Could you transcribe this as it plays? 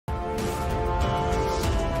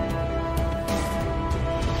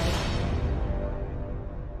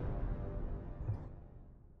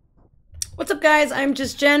What's up, guys? I'm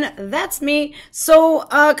Just Jen. That's me. So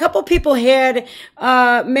a couple people had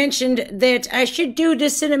mentioned that I should do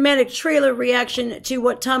this cinematic trailer reaction to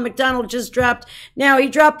what Tom MacDonald just dropped. Now, he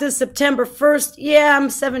dropped this September 1st. Yeah, I'm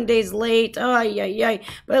 7 days late. Oh, yeah.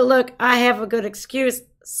 But look, I have a good excuse.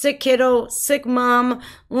 Sick kiddo, sick mom.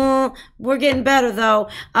 We're getting better, though.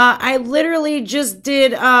 I literally just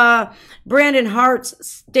did Brandon Hart's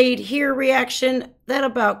Stayed Here reaction. That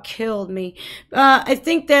about killed me. I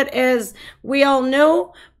think that, as we all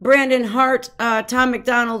know, Brandon Hart, Tom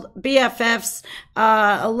MacDonald, BFFs,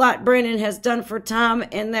 a lot Brandon has done for Tom,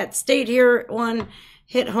 and that Stayed Here one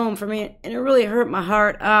hit home for me, and it really hurt my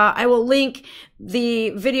heart. I will link the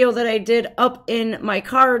video that I did up in my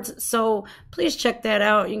cards, so please check that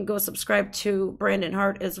out. You can go subscribe to Brandon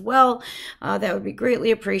Hart as well. That would be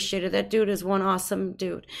greatly appreciated. That dude is one awesome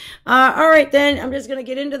dude. All right, then, I'm just going to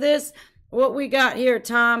get into this. What we got here,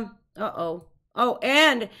 Tom? Oh,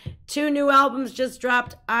 and 2 new albums just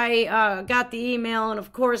dropped. I got the email, and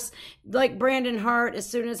of course, like Brandon Hart, as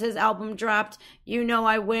soon as his album dropped, you know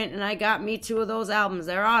I went and I got me 2 of those albums.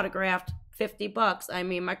 They're autographed, $50. I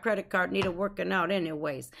mean, my credit card needed working out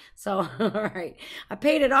anyways. So, all right. I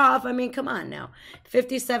paid it off. I mean, come on now.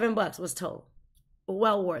 $57 was total.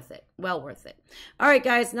 Well worth it. Well worth it. All right,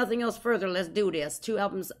 guys. Nothing else further. Let's do this. 2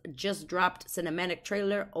 albums just dropped. Cinematic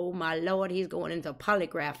trailer. Oh, my Lord. He's going into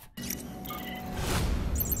polygraph.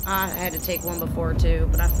 I had to take one before, too,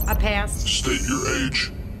 but I passed. State your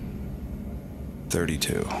age.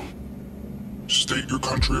 32. State your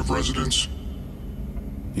country of residence.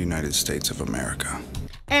 United States of America.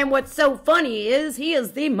 And what's so funny is he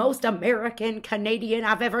is the most American Canadian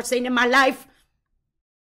I've ever seen in my life.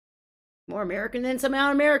 More American than some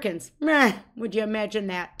Americans. Meh, would you imagine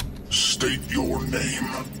that? State your name.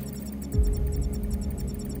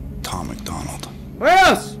 Tom MacDonald.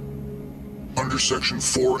 Yes! Under Section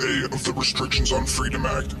 4A of the Restrictions on Freedom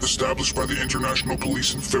Act, established by the International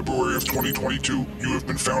Police in February of 2022, you have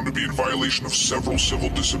been found to be in violation of several civil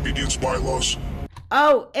disobedience bylaws.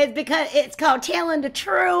 Oh, it's because it's called telling the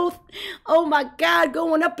truth. Oh my God,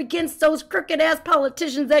 going up against those crooked-ass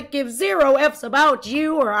politicians that give 0 F's about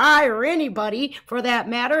you or I or anybody, for that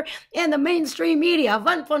matter, and the mainstream media.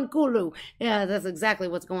 Vanfankulu. Yeah, that's exactly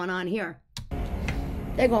what's going on here.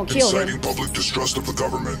 They're gonna kill him. Inciting public distrust of the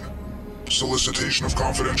government. Solicitation of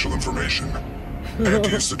confidential information.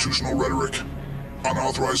 Anti-institutional rhetoric.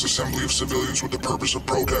 Unauthorized assembly of civilians with the purpose of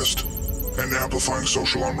protest. And amplifying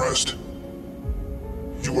social unrest.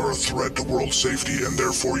 You are a threat to world safety, and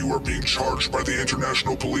therefore you are being charged by the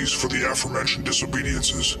international police for the aforementioned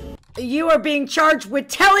disobediences. You are being charged with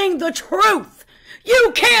telling the truth.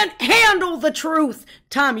 You can't handle the truth.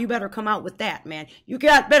 Tom, you better come out with that, man. You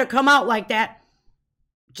better come out like that.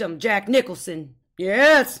 Some Jack Nicholson.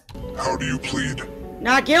 Yes. How do you plead?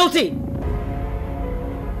 Not guilty.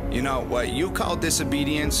 You know what you call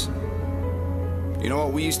disobedience? You know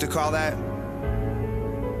what we used to call that?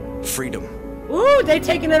 Freedom. Ooh, they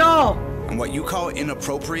taking it all. And what you call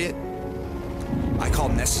inappropriate, I call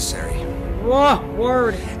necessary. Whoa,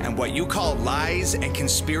 word. And what you call lies and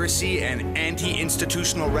conspiracy and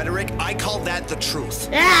anti-institutional rhetoric, I call that the truth.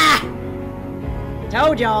 Ah!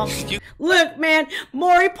 Told y'all. Look, man,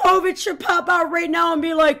 Maury Povich should pop out right now and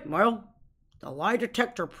be like, well, the lie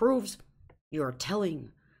detector proves you're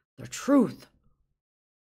telling the truth.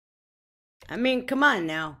 I mean, come on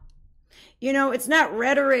now. You know, it's not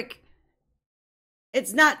rhetoric.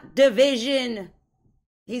 It's not division.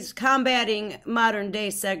 He's combating modern day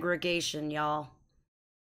segregation, y'all.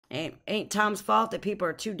 Ain't Tom's fault that people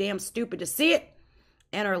are too damn stupid to see it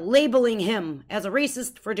and are labeling him as a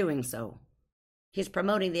racist for doing so. He's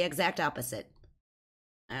promoting the exact opposite.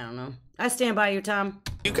 I don't know. I stand by you, Tom.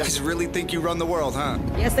 You guys really think you run the world, huh?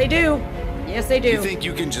 Yes, they do. Yes, they do. You think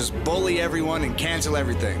you can just bully everyone and cancel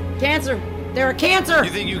everything? Cancer. They're a cancer.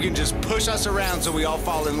 You think you can just push us around so we all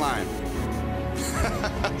fall in line?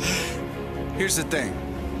 Here's the thing.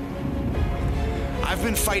 I've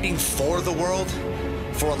been fighting for the world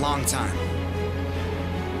for a long time.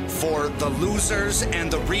 For the losers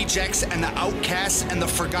and the rejects and the outcasts and the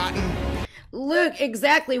forgotten. Look,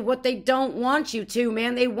 exactly what they don't want you to,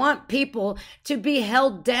 man. They want people to be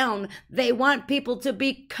held down. They want people to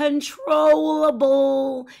be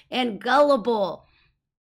controllable and gullible.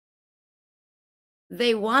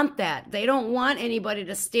 They want that. They don't want anybody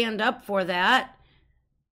to stand up for that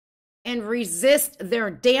and resist their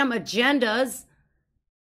damn agendas.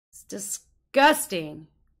 It's disgusting.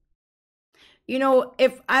 You know,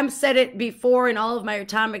 if I've said it before in all of my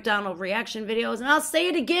Tom MacDonald reaction videos, and I'll say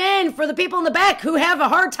it again for the people in the back who have a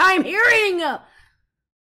hard time hearing.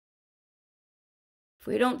 If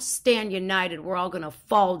we don't stand united, we're all going to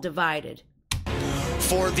fall divided.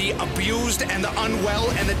 for the abused and the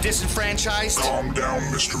unwell and the disenfranchised. Calm down,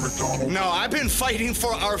 Mr. MacDonald. No, I've been fighting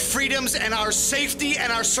for our freedoms and our safety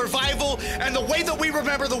and our survival and the way that we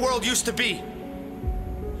remember the world used to be.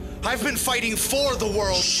 I've been fighting for the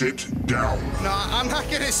world. Sit down. No, I'm not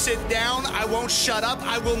gonna sit down. I won't shut up.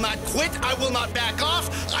 I will not quit. I will not back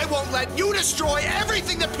off. I won't let you destroy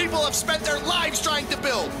everything that people have spent their lives trying to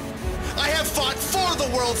build. I have fought for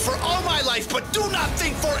the world for all my life, but do not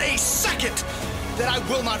think for a second that I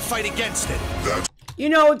will not fight against it. You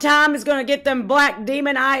know, Tom is going to get them black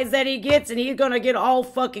demon eyes that he gets, and he's going to get all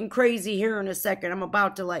fucking crazy here in a second.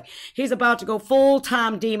 He's about to go full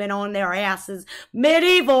Tom demon on their asses.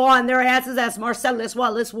 Medieval on their asses, as Marcellus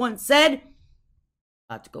Wallace once said.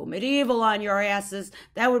 About to go medieval on your asses.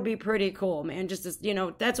 That would be pretty cool, man. Just as, you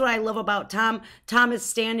know, that's what I love about Tom. Tom is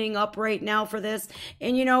standing up right now for this.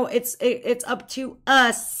 And, you know, it's up to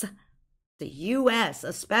us, the U.S.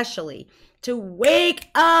 especially, to wake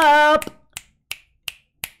up.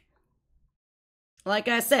 Like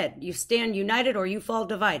I said, you stand united or you fall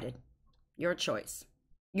divided. Your choice.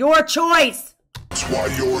 Your choice! That's why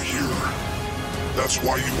you're here. That's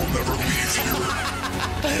why you will never leave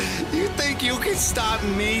here. You think you can stop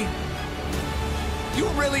me? You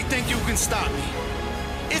really think you can stop me?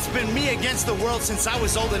 It's been me against the world since I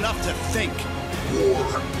was old enough to think. War,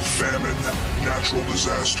 famine, natural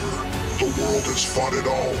disaster. The world has fought it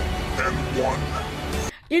all and won.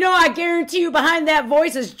 You know, I guarantee you behind that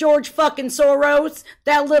voice is George fucking Soros,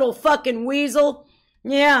 that little fucking weasel.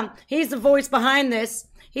 Yeah, he's the voice behind this.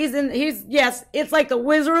 Yes, it's like the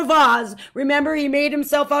Wizard of Oz. Remember, he made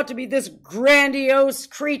himself out to be this grandiose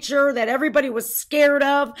creature that everybody was scared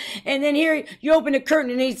of. And then here, you open the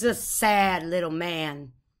curtain and he's a sad little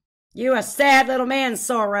man. You a sad little man,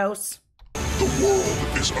 Soros. The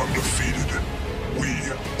world is undefeated.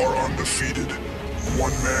 We are undefeated.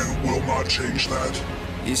 One man will not change that.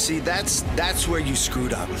 You see, that's where you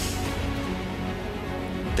screwed up.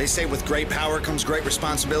 They say with great power comes great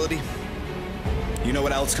responsibility. You know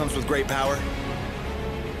what else comes with great power?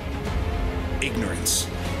 Ignorance.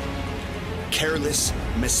 Careless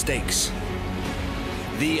mistakes.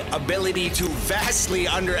 The ability to vastly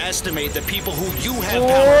underestimate the people who you have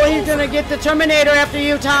power over. You're gonna get the Terminator after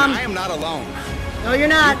you, Tom. And I am not alone. No, you're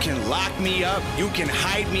not. You can lock me up, you can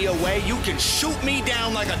hide me away, you can shoot me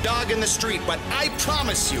down like a dog in the street, but I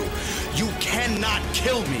promise you, you cannot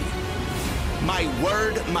kill me. My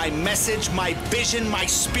word, my message, my vision, my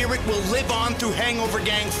spirit will live on through Hangover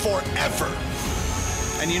Gang forever.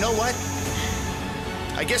 And you know what?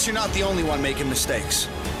 I guess you're not the only one making mistakes.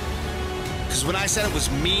 Because when I said it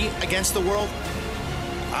was me against the world,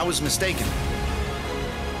 I was mistaken.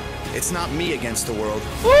 It's not me against the world.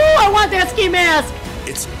 Ooh, I want that ski mask.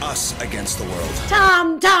 It's us against the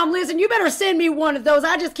world. Tom, listen, you better send me one of those.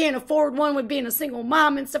 I just can't afford one with being a single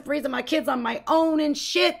mom and stuff, raising my kids on my own and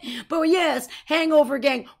shit. But yes, Hangover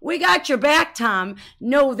Gang, we got your back, Tom.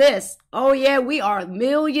 Know this. Oh yeah, we are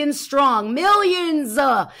millions strong. Millions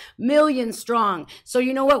strong. So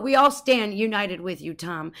you know what? We all stand united with you,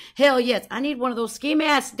 Tom. Hell yes, I need one of those ski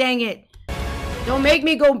masks, dang it. Don't make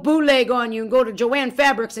me go bootleg on you and go to Joanne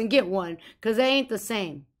Fabrics and get one, because they ain't the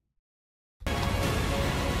same.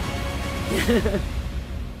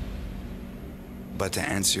 But to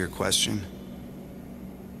answer your question,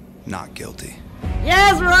 not guilty.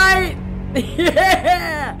 Yes, right.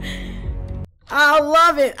 Yeah. I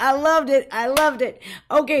love it. I loved it. I loved it.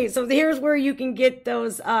 Okay, so here's where you can get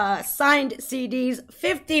those signed CDs,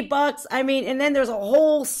 $50. I mean, and then there's a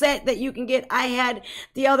whole set that you can get. I had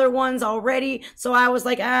the other ones already, so I was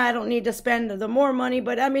like, I don't need to spend the more money.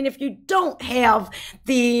 But I mean, if you don't have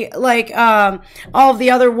the all the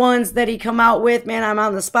other ones that he come out with, man, I'm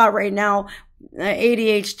on the spot right now.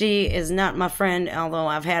 ADHD is not my friend, although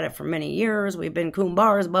I've had it for many years. We've been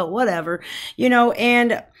kumbars, but whatever, you know,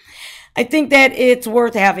 and I think that it's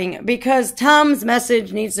worth having because Tom's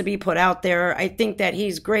message needs to be put out there. I think that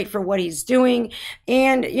he's great for what he's doing.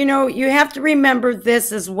 And, you know, you have to remember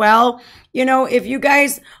this as well. You know, if you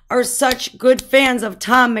guys are such good fans of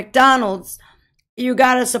Tom MacDonald's, you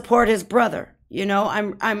got to support his brother. You know,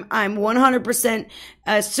 I'm 100%,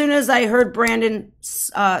 as soon as I heard Brandon,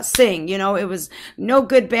 sing, you know, it was No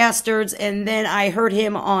Good Bastards. And then I heard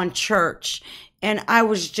him on Church. And I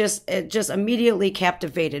was just immediately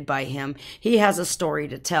captivated by him. He has a story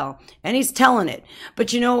to tell, and he's telling it.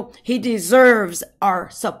 But, you know, he deserves our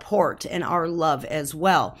support and our love as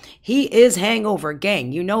well. He is Hangover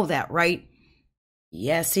Gang. You know that, right?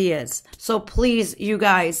 Yes, he is. So please, you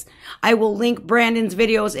guys, I will link Brandon's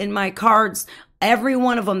videos in my cards, every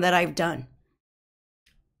one of them that I've done.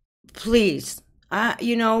 Please,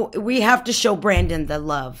 You know, we have to show Brandon the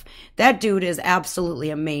love. That dude is absolutely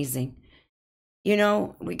amazing. You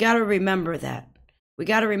know, we got to remember that. We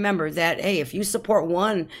got to remember that, hey, if you support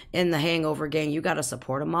one in the Hangover gang, you got to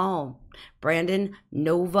support them all. Brandon,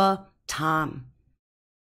 Nova, Tom.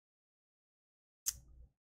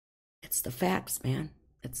 It's the facts, man.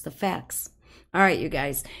 It's the facts. All right, you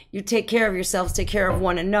guys, you take care of yourselves, take care of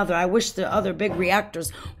one another. I wish the other big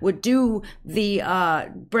reactors would do the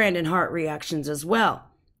Brandon Hart reactions as well.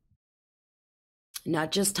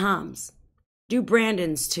 Not just Tom's. Do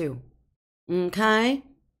Brandon's too. Okay?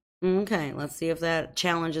 Okay, let's see if that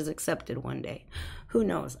challenge is accepted one day. Who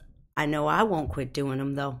knows? I know I won't quit doing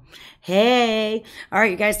them, though. Hey. All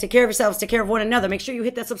right, you guys, take care of yourselves. Take care of one another. Make sure you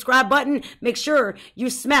hit that subscribe button. Make sure you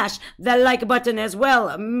smash that like button as well.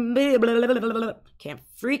 Can't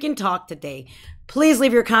freaking talk today. Please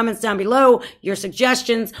leave your comments down below, your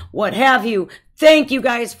suggestions, what have you. Thank you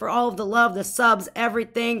guys for all of the love, the subs,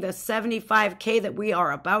 everything, the 75K that we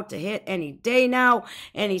are about to hit any day now,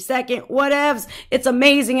 any second, whatevs. It's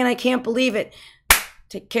amazing and I can't believe it.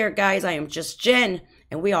 Take care, guys. I am Just Jen,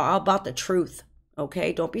 and we are all about the truth,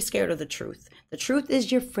 okay? Don't be scared of the truth. The truth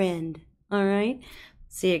is your friend, all right?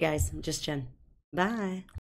 See you guys. I'm Just Jen. Bye.